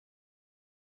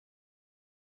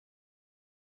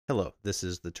Hello, this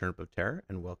is the Turnip of Terror,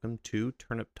 and welcome to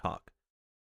Turnip Talk.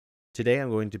 Today I'm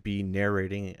going to be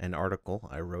narrating an article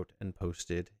I wrote and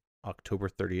posted October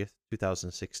 30th,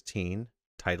 2016,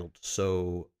 titled,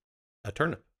 So, a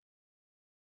Turnip?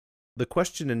 The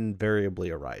question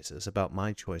invariably arises about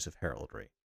my choice of heraldry,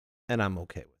 and I'm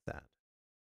okay with that.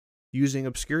 Using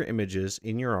obscure images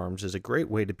in your arms is a great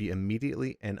way to be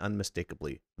immediately and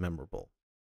unmistakably memorable.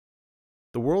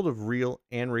 The world of real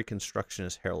and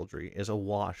Reconstructionist heraldry is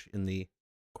awash in the,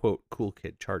 quote, cool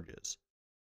kid charges.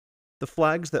 The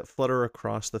flags that flutter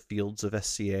across the fields of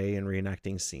SCA and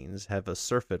reenacting scenes have a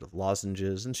surfeit of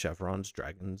lozenges and chevrons,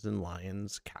 dragons and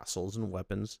lions, castles and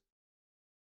weapons.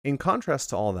 In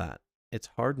contrast to all that, it's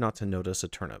hard not to notice a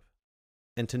turnip,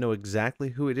 and to know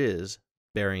exactly who it is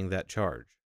bearing that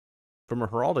charge. From a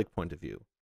heraldic point of view,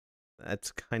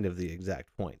 that's kind of the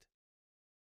exact point.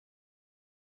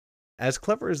 As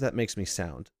clever as that makes me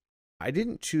sound, I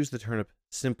didn't choose the turnip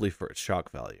simply for its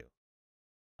shock value.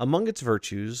 Among its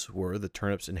virtues were the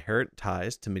turnip's inherent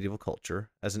ties to medieval culture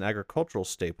as an agricultural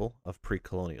staple of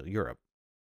pre-colonial Europe.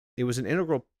 It was an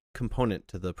integral component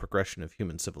to the progression of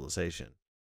human civilization.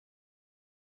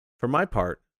 For my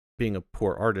part, being a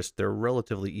poor artist, they're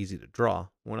relatively easy to draw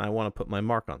when I want to put my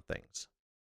mark on things.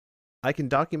 I can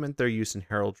document their use in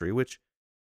heraldry, which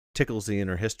tickles the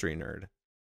inner history nerd.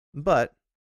 But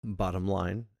bottom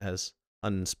line, as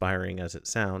uninspiring as it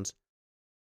sounds,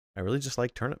 I really just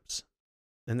like turnips.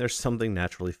 And there's something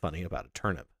naturally funny about a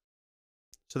turnip.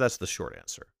 So that's the short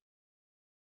answer.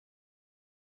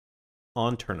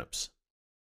 On turnips,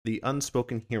 the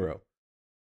unspoken hero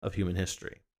of human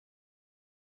history.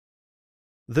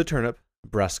 The turnip,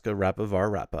 Brassica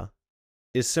rapivar rapa,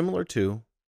 is similar to,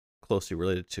 closely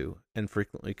related to, and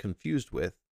frequently confused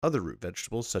with other root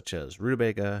vegetables such as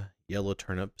rutabaga, yellow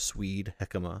turnip, swede,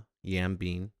 jicama, yam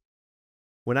bean.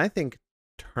 When I think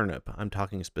turnip, I'm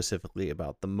talking specifically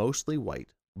about the mostly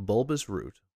white, bulbous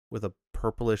root with a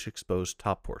purplish exposed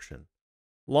top portion,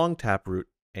 long taproot,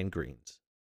 and greens.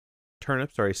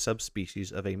 Turnips are a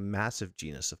subspecies of a massive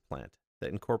genus of plant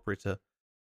that incorporates a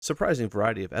surprising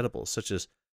variety of edibles such as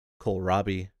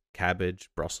kohlrabi, cabbage,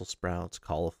 Brussels sprouts,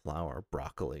 cauliflower,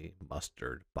 broccoli,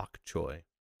 mustard, bok choy,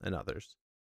 and others.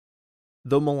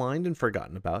 Though maligned and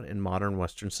forgotten about in modern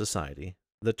Western society,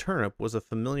 the turnip was a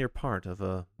familiar part of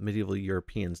a medieval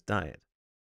European's diet.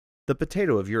 The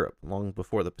potato of Europe, long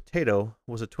before the potato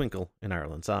was a twinkle in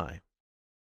Ireland's eye.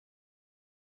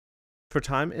 For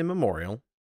time immemorial,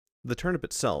 the turnip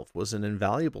itself was an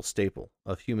invaluable staple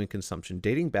of human consumption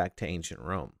dating back to ancient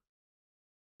Rome.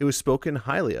 It was spoken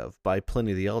highly of by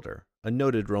Pliny the Elder, a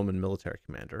noted Roman military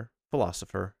commander,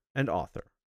 philosopher, and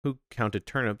author, who counted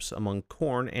turnips among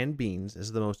corn and beans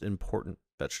as the most important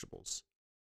vegetables.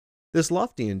 This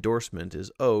lofty endorsement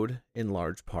is owed, in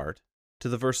large part, to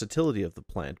the versatility of the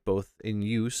plant both in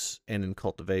use and in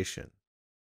cultivation.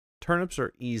 Turnips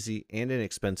are easy and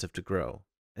inexpensive to grow,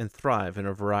 and thrive in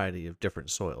a variety of different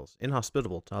soils,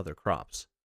 inhospitable to other crops.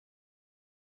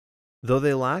 Though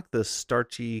they lack the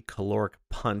starchy, caloric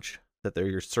punch that their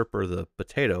usurper the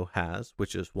potato has,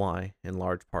 which is why, in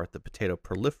large part, the potato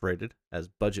proliferated as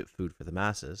budget food for the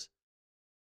masses.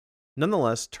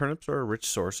 Nonetheless, turnips are a rich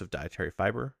source of dietary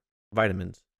fiber,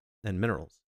 vitamins, and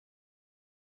minerals.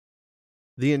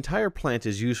 The entire plant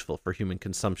is useful for human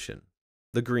consumption,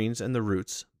 the greens and the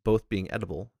roots both being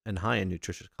edible and high in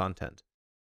nutritious content.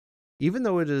 Even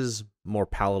though it is more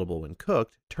palatable when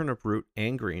cooked, turnip root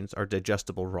and greens are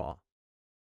digestible raw.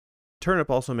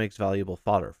 Turnip also makes valuable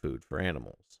fodder food for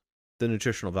animals, the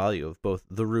nutritional value of both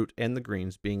the root and the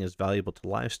greens being as valuable to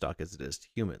livestock as it is to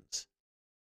humans.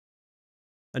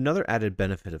 Another added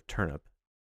benefit of turnip,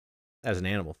 as an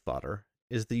animal fodder,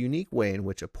 is the unique way in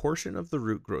which a portion of the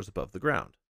root grows above the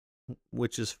ground,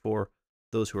 which is, for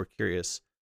those who are curious,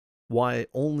 why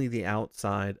only the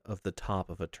outside of the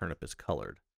top of a turnip is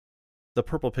colored. The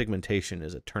purple pigmentation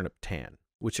is a turnip tan,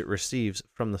 which it receives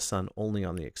from the sun only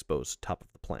on the exposed top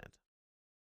of the plant.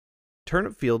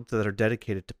 Turnip fields that are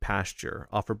dedicated to pasture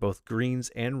offer both greens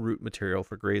and root material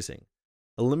for grazing,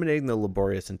 eliminating the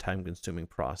laborious and time-consuming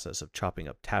process of chopping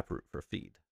up taproot for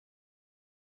feed.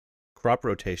 Crop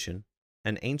rotation,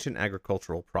 an ancient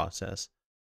agricultural process,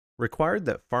 required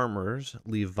that farmers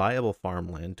leave viable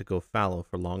farmland to go fallow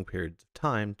for long periods of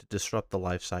time to disrupt the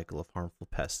life cycle of harmful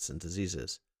pests and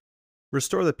diseases,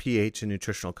 restore the pH and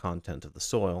nutritional content of the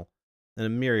soil, and a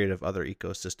myriad of other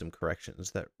ecosystem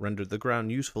corrections that rendered the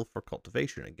ground useful for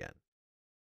cultivation again.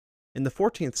 In the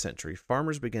 14th century,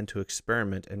 farmers began to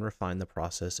experiment and refine the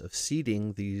process of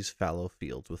seeding these fallow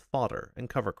fields with fodder and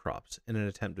cover crops in an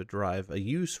attempt to derive a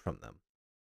use from them.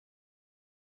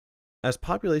 As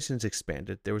populations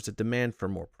expanded, there was a demand for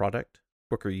more product,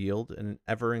 quicker yield, and an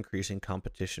ever-increasing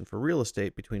competition for real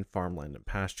estate between farmland and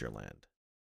pasture land.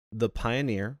 The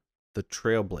pioneer, the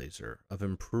trailblazer of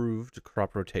improved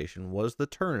crop rotation was the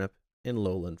turnip in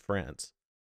lowland France.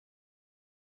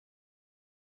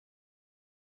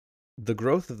 The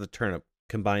growth of the turnip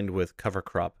combined with cover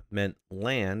crop meant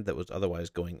land that was otherwise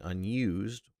going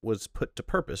unused was put to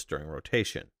purpose during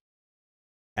rotation.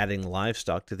 Adding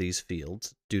livestock to these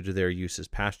fields, due to their use as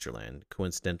pasture land,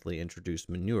 coincidentally introduced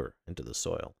manure into the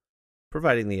soil,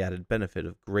 providing the added benefit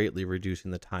of greatly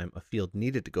reducing the time a field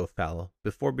needed to go fallow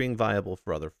before being viable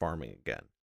for other farming again.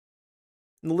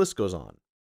 And the list goes on.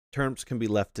 Turnips can be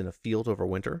left in a field over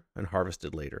winter and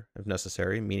harvested later, if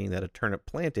necessary, meaning that a turnip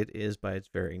planted is, by its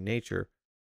very nature,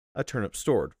 a turnip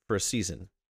stored for a season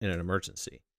in an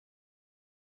emergency.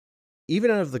 Even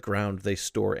out of the ground, they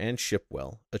store and ship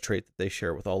well, a trait that they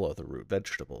share with all other root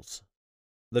vegetables.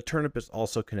 The turnip is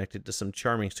also connected to some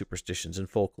charming superstitions and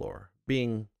folklore.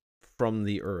 Being from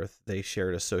the earth, they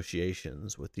shared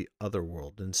associations with the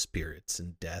otherworld and spirits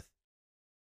and death.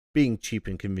 Being cheap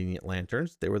and convenient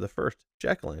lanterns, they were the first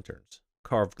jack-o'-lanterns,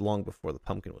 carved long before the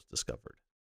pumpkin was discovered.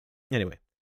 Anyway,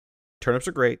 turnips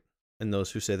are great, and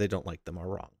those who say they don't like them are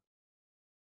wrong.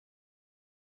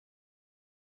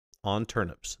 On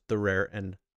turnips, the rare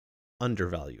and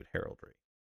undervalued heraldry.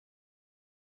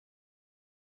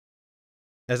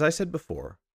 As I said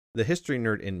before, the history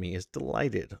nerd in me is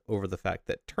delighted over the fact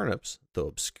that turnips, though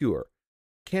obscure,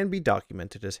 can be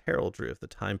documented as heraldry of the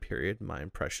time period my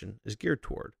impression is geared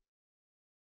toward.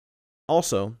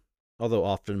 Also, although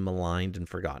often maligned and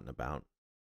forgotten about,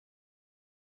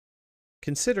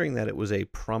 considering that it was a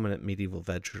prominent medieval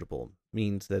vegetable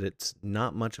means that it's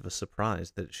not much of a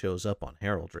surprise that it shows up on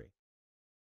heraldry.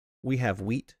 We have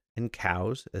wheat and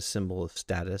cows as symbol of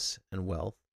status and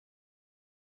wealth.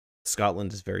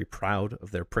 Scotland is very proud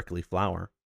of their prickly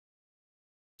flower.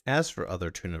 As for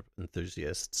other turnip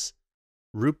enthusiasts,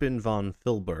 Rupin von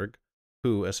Filberg,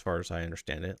 who, as far as I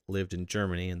understand it, lived in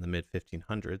Germany in the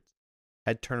mid-1500s,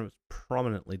 had turnips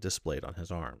prominently displayed on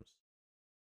his arms.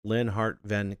 Leonhard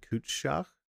van Kutschach,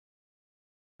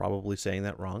 probably saying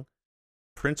that wrong,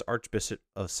 Prince Archbishop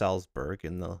of Salzburg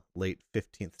in the late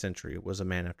 15th century, was a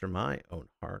man after my own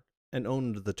heart and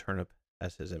owned the turnip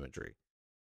as his imagery.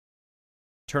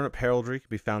 Turnip heraldry can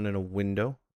be found in a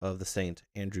window of the St.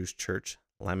 Andrew's Church,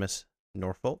 Lammas,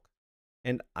 Norfolk,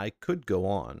 and I could go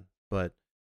on, but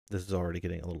this is already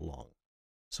getting a little long,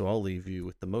 so I'll leave you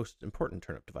with the most important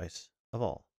turnip device of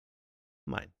all,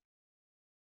 mine.